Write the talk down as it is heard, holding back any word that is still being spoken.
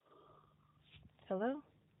Hello.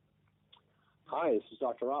 Hi, this is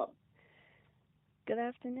Dr. Rob. Good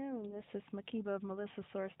afternoon. This is Makiba of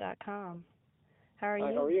melissasource.com. How are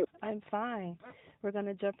Hi, how are you? you? I'm fine. We're going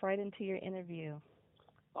to jump right into your interview.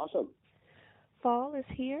 Awesome. Fall is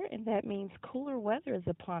here, and that means cooler weather is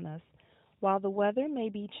upon us. While the weather may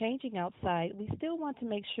be changing outside, we still want to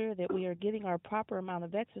make sure that we are getting our proper amount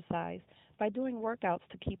of exercise by doing workouts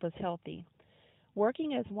to keep us healthy.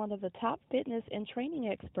 Working as one of the top fitness and training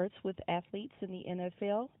experts with athletes in the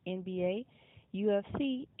NFL, NBA,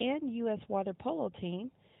 UFC, and U.S. water polo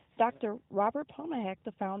team, Dr. Robert Pomahak,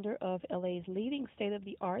 the founder of LA's leading state of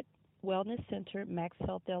the art wellness center, Max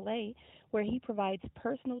Health LA, where he provides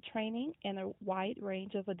personal training and a wide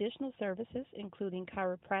range of additional services, including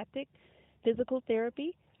chiropractic, physical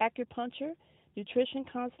therapy, acupuncture, nutrition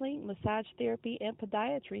counseling, massage therapy, and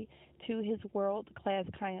podiatry to his world class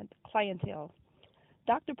clientele.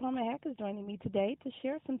 Dr. Pomahak is joining me today to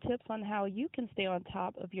share some tips on how you can stay on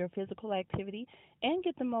top of your physical activity and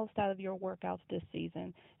get the most out of your workouts this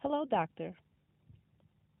season. Hello, Doctor.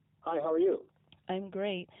 Hi, how are you? I'm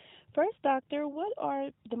great. First, Doctor, what are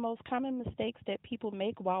the most common mistakes that people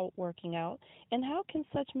make while working out, and how can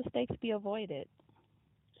such mistakes be avoided?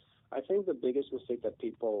 I think the biggest mistake that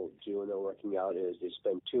people do when they're working out is they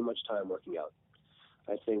spend too much time working out.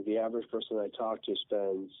 I think the average person I talk to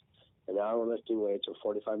spends an hour lifting weights or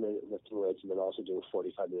 45 minutes lifting weights and then also doing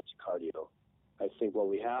 45 minutes of cardio. I think what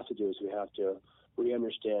we have to do is we have to really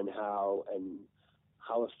understand how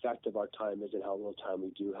effective our time is and how little time we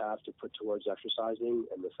do have to put towards exercising,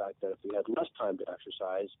 and the fact that if we had less time to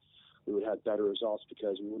exercise, we would have better results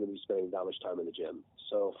because we wouldn't be spending that much time in the gym.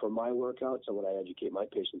 So for my workouts and what I educate my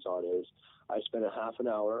patients on is I spend a half an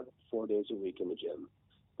hour, 4 days a week in the gym.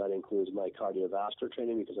 That includes my cardiovascular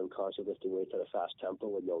training because I'm constantly lifting weights at a fast tempo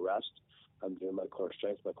with no rest. I'm doing my core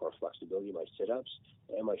strength, my core flexibility, my sit-ups,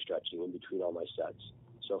 and my stretching in between all my sets.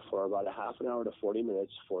 So for about a half an hour to 40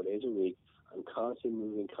 minutes, 4 days a week, I'm constantly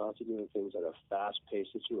moving, constantly doing things at a fast-paced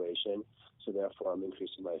situation. So therefore, I'm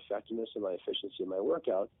increasing my effectiveness and my efficiency in my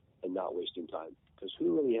workout and not wasting time. Because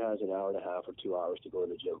who really has an hour and a half or 2 hours to go to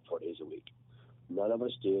the gym 4 days a week? None of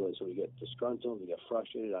us do, and so we get disgruntled, we get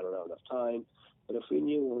frustrated, I don't have enough time. But if we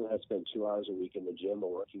knew we had to spend 2 hours a week in the gym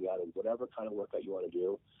or working out and whatever kind of workout you want to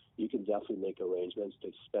do, you can definitely make arrangements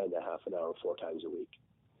to spend a half an hour 4 times a week.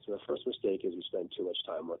 So the first mistake is we spend too much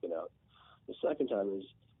time working out. The second time is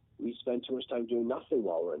we spend too much time doing nothing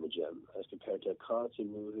while we're in the gym as compared to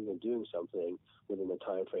constantly moving and doing something within the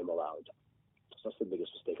time frame allowed. So that's the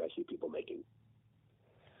biggest mistake I see people making.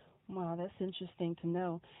 Wow, that's interesting to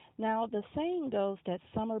know. Now, the saying goes that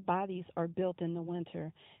summer bodies are built in the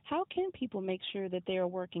winter. How can people make sure that they are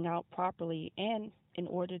working out properly and in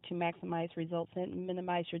order to maximize results and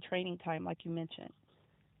minimize your training time, like you mentioned?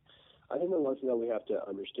 I think the one thing that we have to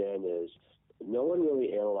understand is no one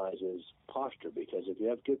really analyzes posture because if you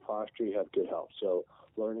have good posture, you have good health. So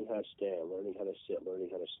learning how to stand, learning how to sit, learning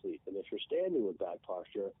how to sleep. And if you're standing with bad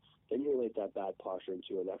posture, then you relate that bad posture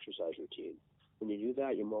into an exercise routine. When you do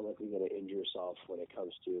that, you're more likely going to injure yourself when it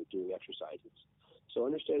comes to doing exercises. So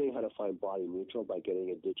understanding how to find body neutral by getting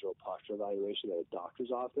a digital posture evaluation at a doctor's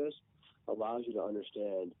office allows you to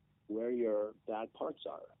understand where your bad parts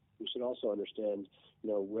are. We should also understand,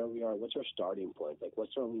 where we are, what's our starting point, like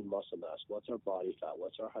what's our lean muscle mass, what's our body fat,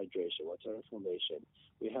 what's our hydration, what's our inflammation.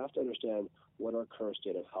 We have to understand what our current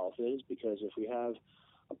state of health is because if we have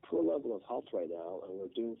a poor level of health right now and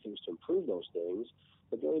we're doing things to improve those things,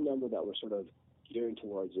 but the only number that we're sort of gearing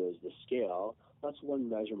towards is the scale, that's one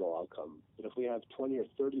measurable outcome. But if we have 20 or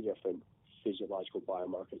 30 different physiological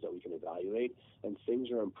biomarkers that we can evaluate and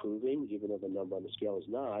things are improving, even though the number on the scale is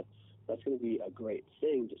not, that's going to be a great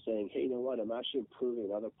thing to saying, hey, you know what, I'm actually improving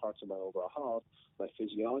in other parts of my overall health. My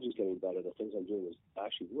physiology is getting better. The things I'm doing is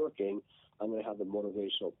actually working. I'm going to have the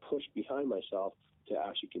motivational push behind myself to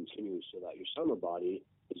actually continue so that your summer body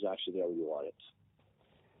is actually there when you want it.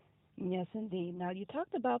 Yes, indeed. Now, you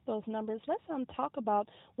talked about those numbers. Let's talk about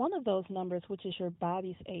one of those numbers, which is your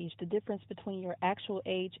body's age, the difference between your actual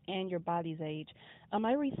age and your body's age.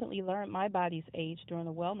 I recently learned my body's age during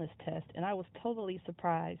a wellness test, and I was totally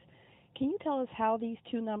surprised. Can you tell us how these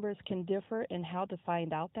two numbers can differ and how to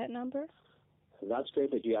find out that number? That's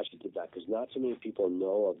great that you actually did that because not too many people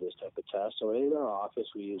know of this type of test. So in our office,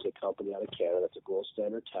 we use a company out of Canada. It's a gold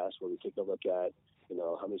standard test where we take a look at,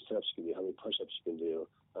 how many sit-ups you can do, how many push-ups you can do,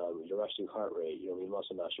 your resting heart rate, your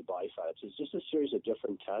muscle mass, your body fat. So it's just a series of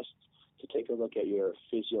different tests to take a look at your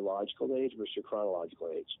physiological age versus your chronological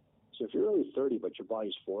age. So if you're really 30 but your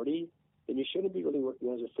body's 40, then you shouldn't be really working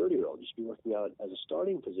out as a 30-year-old. You should be working out as a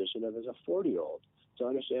starting position of as a 40-year-old to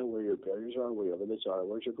understand where your barriers are, where your limits are, and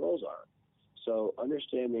where your goals are. So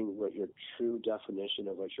understanding what your true definition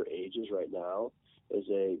of what your age is right now is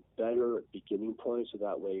a better beginning point, so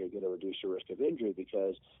that way you're going to reduce your risk of injury,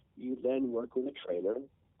 because you then work with a trainer,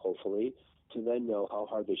 hopefully, to then know how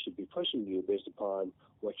hard they should be pushing you based upon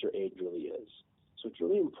what your age really is. So it's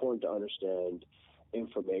really important to understand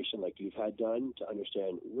information like you've had done to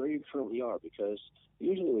understand where you currently are, because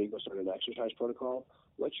usually when you go start an exercise protocol,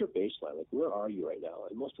 what's your baseline? Like, where are you right now?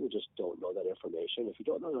 And most people just don't know that information. If you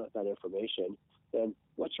don't know that information, then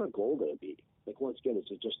what's our goal going to be? Like, once again, is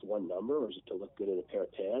it just one number, or is it to look good in a pair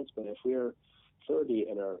of pants? But if we're 30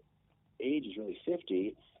 and our age is really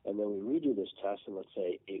 50, and then we redo this test in, let's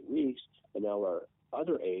say, 8 weeks, and now our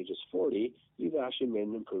other age is 40, you've actually made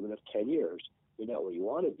an improvement of 10 years. You're not where you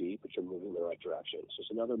want to be, but you're moving in the right direction. So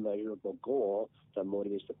it's another measurable goal that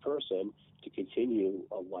motivates the person to continue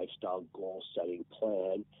a lifestyle goal-setting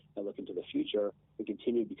plan and look into the future and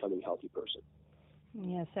continue becoming a healthy person.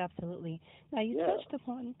 Yes, absolutely. Now Yeah.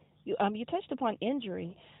 you touched upon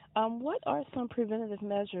injury. What are some preventative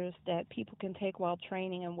measures that people can take while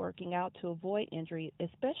training and working out to avoid injury,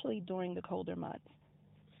 especially during the colder months?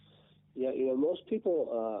 Yeah, most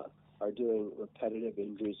people are doing repetitive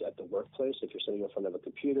injuries at the workplace. If you're sitting in front of a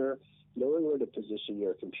computer, knowing where to position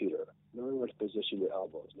your computer, knowing where to position your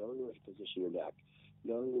elbows, knowing where to position your neck,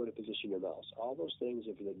 knowing where to position your mouse. All those things,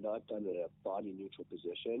 if they're not done in a body neutral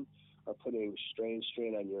position, are putting strain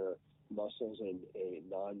on your muscles in a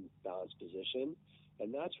non-balanced position.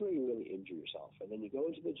 And that's where you really injure yourself. And then you go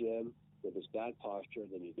into the gym with this bad posture,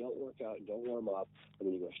 then you don't work out and don't warm up, and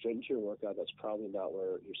then you go straight into your workout that's probably not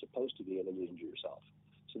where you're supposed to be, and then you injure yourself.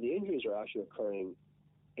 So the injuries are actually occurring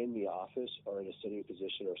in the office or in a sitting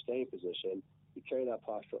position or staying position. You carry that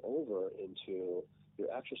posture over into your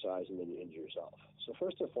exercise, and then you injure yourself. So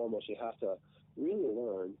first and foremost, you have to really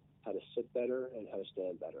learn how to sit better and how to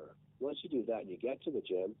stand better. Once you do that and you get to the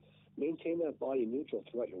gym, maintain that body neutral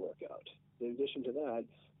throughout your workout. In addition to that,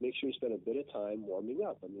 make sure you spend a bit of time warming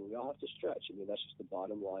up. I mean, we all have to stretch. I mean, that's just the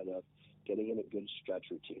bottom line of getting in a good stretch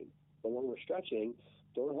routine. But when we're stretching,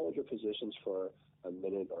 don't hold your positions for a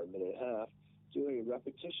minute or a minute and a half. Do a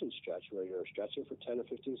repetition stretch where you're stretching for 10 or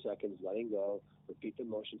 15 seconds, letting go, repeat the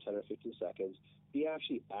motion 10 or 15 seconds. Be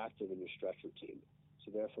actually active in your stretch routine. So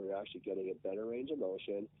therefore, you're actually getting a better range of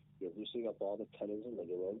motion. You're loosening up all the tendons and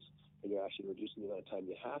ligaments, and you're actually reducing the amount of time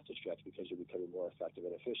you have to stretch because you're becoming more effective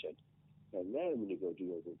and efficient. And then when you go do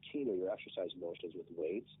your routine or your exercise motions with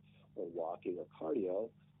weights or walking or cardio,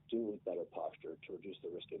 do it with better posture to reduce the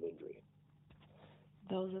risk of injury.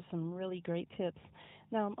 Those are some really great tips.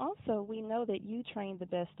 Now, also, we know that you train the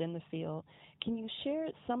best in the field. Can you share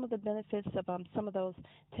some of the benefits of some of those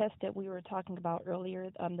tests that we were talking about earlier,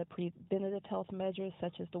 the preventative health measures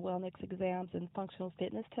such as the wellness exams and functional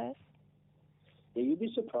fitness tests? Yeah, you'd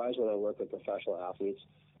be surprised when I work with professional athletes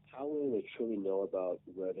how little they truly know about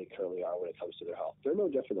where they currently are when it comes to their health. They're no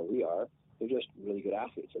different than we are. They're just really good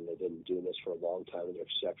athletes, and they've been doing this for a long time, and they're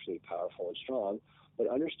exceptionally powerful and strong. But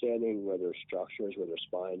understanding where their structures, where their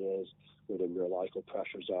spine is, where their neurological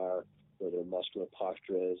pressures are, where their muscular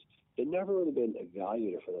posture is, they've never really been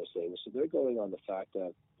evaluated for those things. So they're going on the fact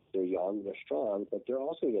that they're young, they're strong, but they're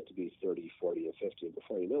also going to get to be 30, 40, and 50. And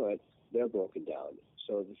before you know it, they're broken down.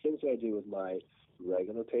 So the things that I do with my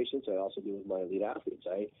regular patients, I also do with my elite athletes.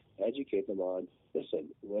 I educate them on, listen,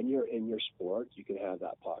 when you're in your sport, you can have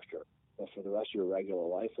that posture. But for the rest of your regular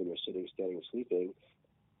life, when you're sitting, standing, sleeping,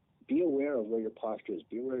 be aware of where your posture is.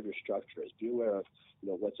 Be aware of your structure is. Be aware of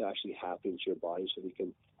what's actually happening to your body, so we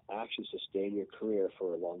can actually sustain your career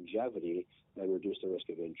for longevity and reduce the risk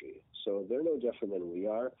of injury. So they're no different than we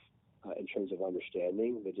are in terms of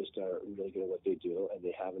understanding. They just are really good at what they do, and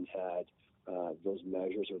they haven't had those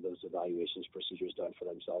measures or those evaluations procedures done for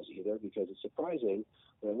themselves either, because it's surprising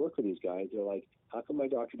when I work with these guys, they're like, how come my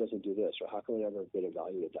doctor doesn't do this, or how come I never been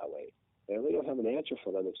evaluated that way? And I really don't have an answer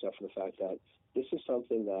for them except for the fact that this is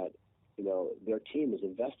something that their team is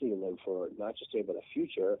investing in them for, not just say about the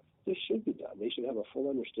future. This should be done. They should have a full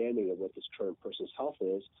understanding of what this current person's health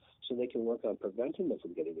is, so they can work on preventing them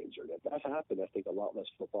from getting injured. If that happened, I think a lot less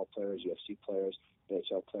football players, UFC players,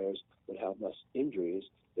 NHL players would have less injuries.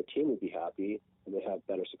 The team would be happy, and they'd have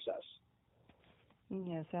better success.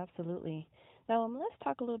 Yes, absolutely. Now, let's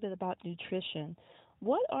talk a little bit about nutrition.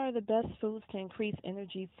 What are the best foods to increase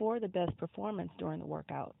energy for the best performance during the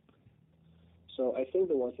workout? So I think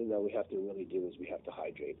the one thing that we have to really do is we have to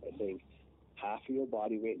hydrate. I think half of your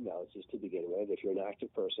body weight in ounces to begin with. If you're an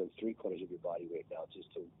active person, 3/4 of your body weight in ounces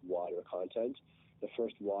to water content. The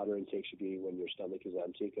first water intake should be when your stomach is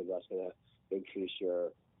empty, because that's going to increase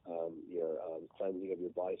your cleansing of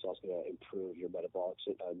your body. It's also going to improve your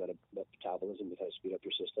metabolism to kind of speed up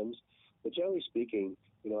your systems. But generally speaking,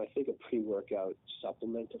 I think a pre-workout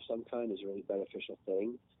supplement of some kind is a really beneficial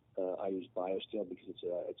thing. I use BioSteel because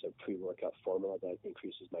it's a pre-workout formula that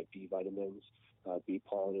increases my B vitamins. Bee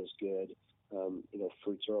pollen is good.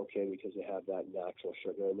 Fruits are okay because they have that natural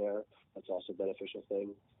sugar in there. That's also a beneficial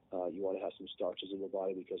thing. You want to have some starches in your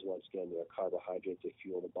body because, once again, they're carbohydrates. They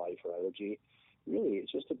fuel the body for energy. Really,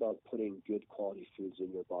 it's just about putting good quality foods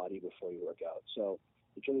in your body before you work out. So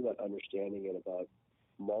it's really about understanding it about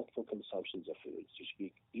multiple consumptions of foods. You should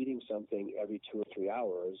be eating something every 2 or 3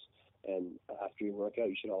 hours, and after you work out,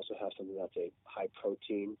 you should also have something that's a high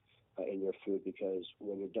protein in your food, because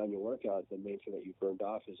when you're done your workout, the main thing that you burned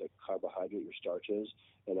off is a carbohydrate, your starches,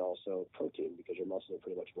 and also protein, because your muscles are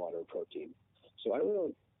pretty much water and protein. So I really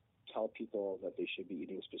don't tell people that they should be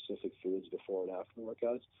eating specific foods before and after the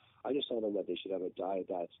workouts. I just tell them that they should have a diet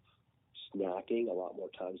that's snacking a lot more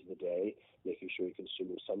times in the day, making sure you're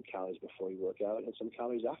consuming some calories before you work out and some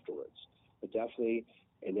calories afterwards. But definitely,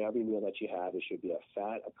 in every meal that you have, there should be a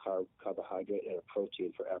fat, a carbohydrate, and a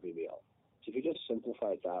protein for every meal. So if you just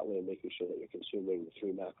simplify it that way and making sure that you're consuming the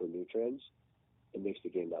 3 macronutrients, it makes the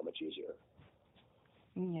game that much easier.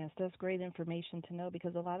 Yes, that's great information to know,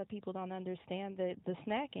 because a lot of people don't understand the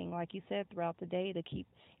snacking, like you said, throughout the day to keep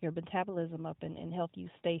your metabolism up and help you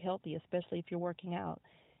stay healthy, especially if you're working out.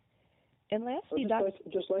 And lastly,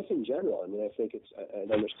 just life in general. I mean, I think it's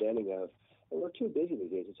an understanding of, and we're too busy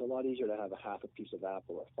these days. It's a lot easier to have a half a piece of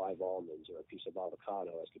apple or 5 almonds or a piece of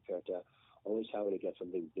avocado as compared to always having to get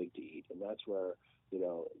something big to eat. And that's where,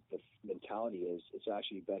 the mentality is it's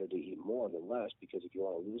actually better to eat more than less, because if you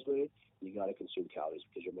want to lose weight, you got to consume calories,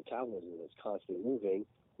 because your metabolism is constantly moving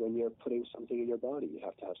when you're putting something in your body. You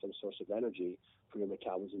have to have some source of energy for your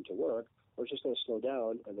metabolism to work, or it's just going to slow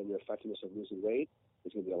down, and then your effectiveness of losing weight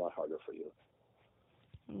is going to be a lot harder for you.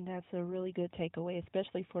 That's a really good takeaway,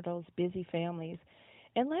 especially for those busy families.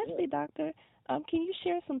 And lastly, Doctor, can you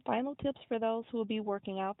share some final tips for those who will be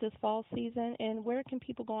working out this fall season, and where can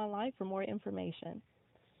people go online for more information?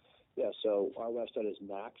 Yeah, so our website is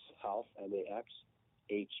Max Health, MaxHealthLA,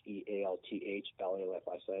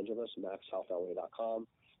 Los Angeles, maxhealthla.com.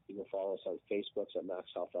 You can follow us on Facebook at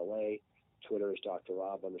Max Health LA. Twitter is Dr.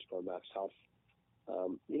 Rob _Max Health.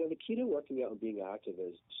 The key to working out and being active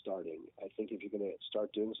is starting. I think if you're going to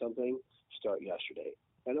start doing something, start yesterday.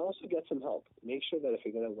 And also get some help. Make sure that if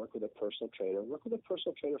you're going to work with a personal trainer, work with a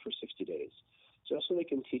personal trainer for 60 days, just so they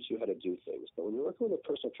can teach you how to do things. But when you're working with a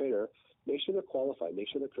personal trainer, make sure they're qualified, make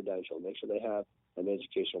sure they're credentialed, make sure they have an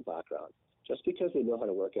educational background. Just because they know how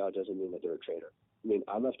to work out doesn't mean that they're a trainer. I mean,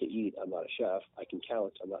 I love to eat. I'm not a chef. I can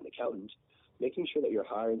count. I'm not an accountant. Making sure that you're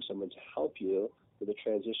hiring someone to help you with the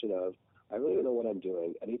transition of, I really don't know what I'm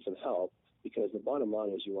doing. I need some help, because the bottom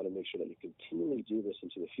line is you want to make sure that you continually do this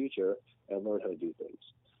into the future and learn how to do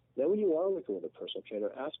things. Then when you are working with a personal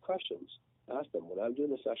trainer, ask questions. Ask them, when I'm doing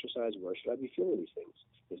this exercise, where should I be feeling these things?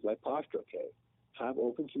 Is my posture okay? Have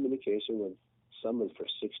open communication with someone for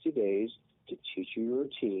 60 days to teach you your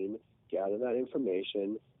routine, gather that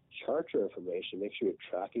information, chart your information, make sure you're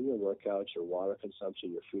tracking your workouts, your water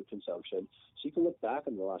consumption, your food consumption, so you can look back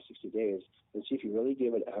on the last 60 days and see if you really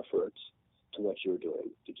gave an effort to what you were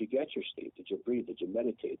doing. Did you get your sleep? Did you breathe? Did you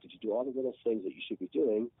meditate? Did you do all the little things that you should be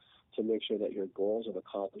doing to make sure that your goals of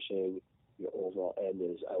accomplishing your overall end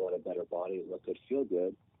is, I want a better body, look good, feel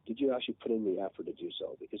good? Did you actually put in the effort to do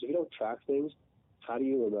so? Because if you don't track things, how do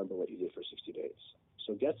you remember what you did for 60 days?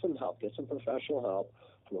 So get some help, get some professional help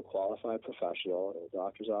from a qualified professional in a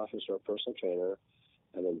doctor's office or a personal trainer,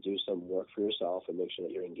 and then do some work for yourself and make sure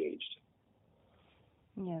that you're engaged.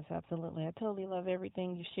 Yes, absolutely. I totally love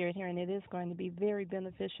everything you shared here, and it is going to be very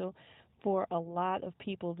beneficial for a lot of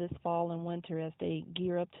people this fall and winter as they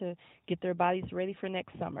gear up to get their bodies ready for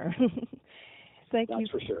next summer. Thank you.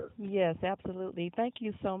 That's for sure. Yes, absolutely. Thank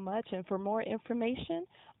you so much. And for more information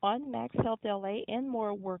on Max Health LA and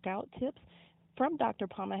more workout tips from Dr.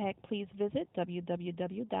 Pomahak, please visit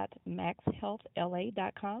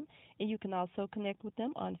www.maxhealthla.com, and you can also connect with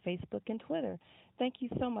them on Facebook and Twitter. Thank you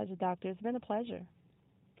so much, Doctor. It's been a pleasure.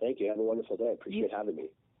 Thank you. Have a wonderful day. I appreciate having me.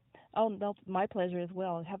 Oh, no, my pleasure as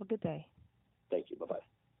well. Have a good day. Thank you. Bye-bye.